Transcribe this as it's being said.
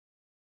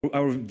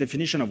Our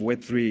definition of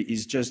Web3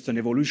 is just an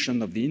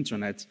evolution of the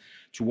internet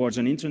towards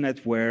an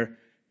internet where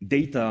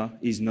data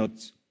is not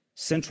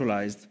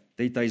centralized,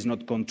 data is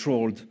not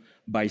controlled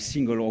by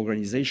single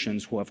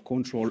organizations who have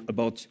control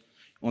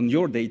on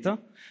your data.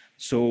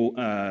 So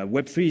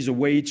Web3 is a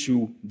way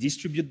to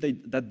distribute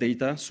that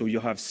data, so you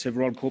have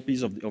several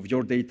copies of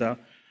your data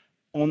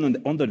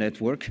on the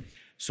network,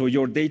 so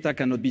your data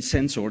cannot be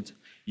censored.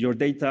 Your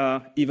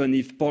data, even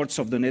if parts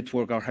of the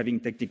network are having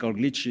technical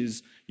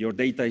glitches, your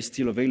data is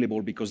still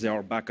available because there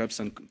are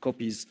backups and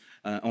copies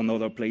on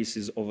other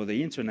places over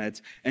the internet.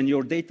 And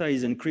your data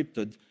is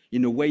encrypted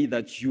in a way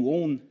that you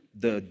own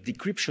the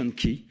decryption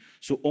key,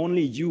 so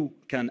only you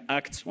can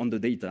act on the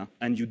data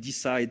and you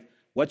decide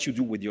what you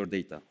do with your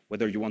data,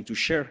 whether you want to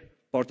share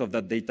part of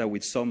that data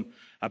with some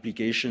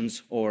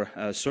applications or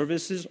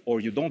services,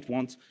 or you don't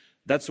want.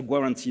 That's a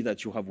guarantee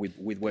that you have with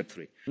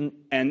Web3.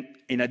 And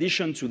in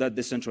addition to that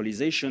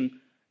decentralization,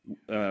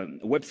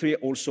 Web3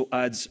 also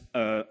adds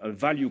a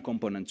value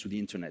component to the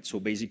internet.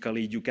 So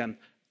basically, you can,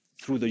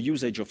 through the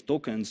usage of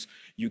tokens,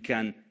 you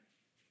can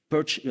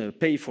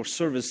pay for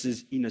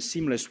services in a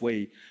seamless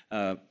way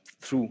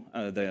through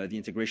the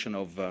integration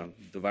of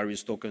the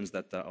various tokens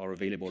that are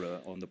available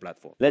on the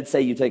platform. Let's say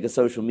you take a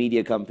social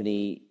media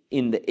company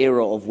in the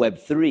era of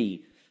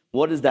Web3.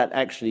 What does that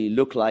actually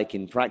look like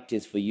in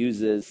practice for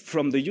users?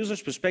 From the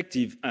user's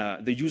perspective,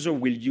 the user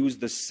will use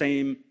the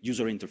same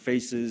user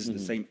interfaces, the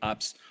same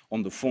apps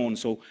on the phone.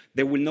 So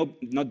there will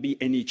not be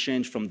any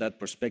change from that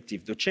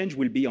perspective. The change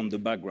will be on the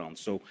background.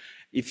 So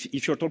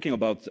if you're talking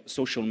about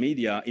social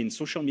media, in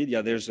social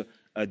media, there's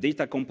a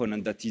data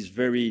component that is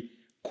very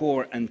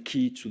core and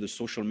key to the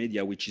social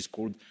media, which is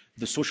called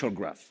the social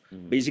graph.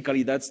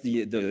 Basically, that's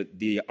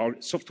the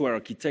software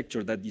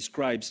architecture that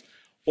describes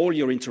all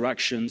your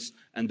interactions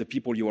and the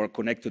people you are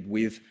connected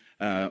with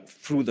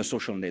through the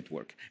social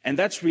network. And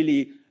that's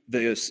really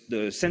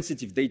the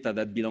sensitive data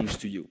that belongs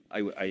to you.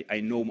 I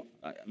know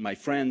my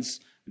friends,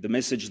 the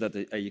message that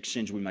I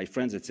exchange with my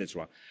friends,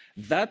 etc.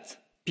 That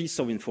piece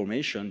of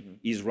information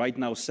is right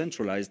now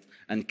centralized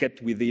and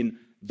kept within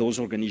those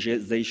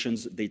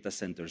organizations' data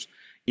centers.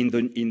 In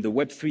the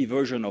Web3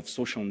 version of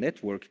social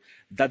network,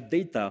 that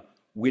data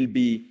will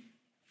be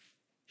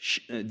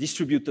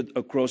distributed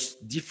across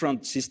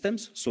different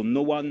systems, so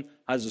no one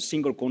has a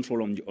single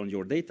control on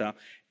your data,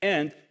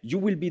 and you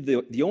will be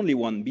the only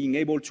one being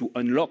able to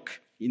unlock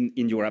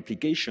in your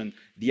application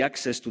the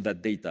access to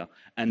that data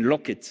and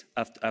lock it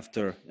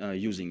after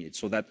using it,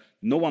 so that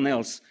no one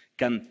else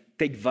can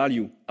take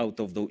value out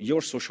of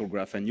your social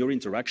graph and your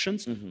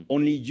interactions.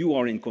 Only you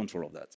are in control of that.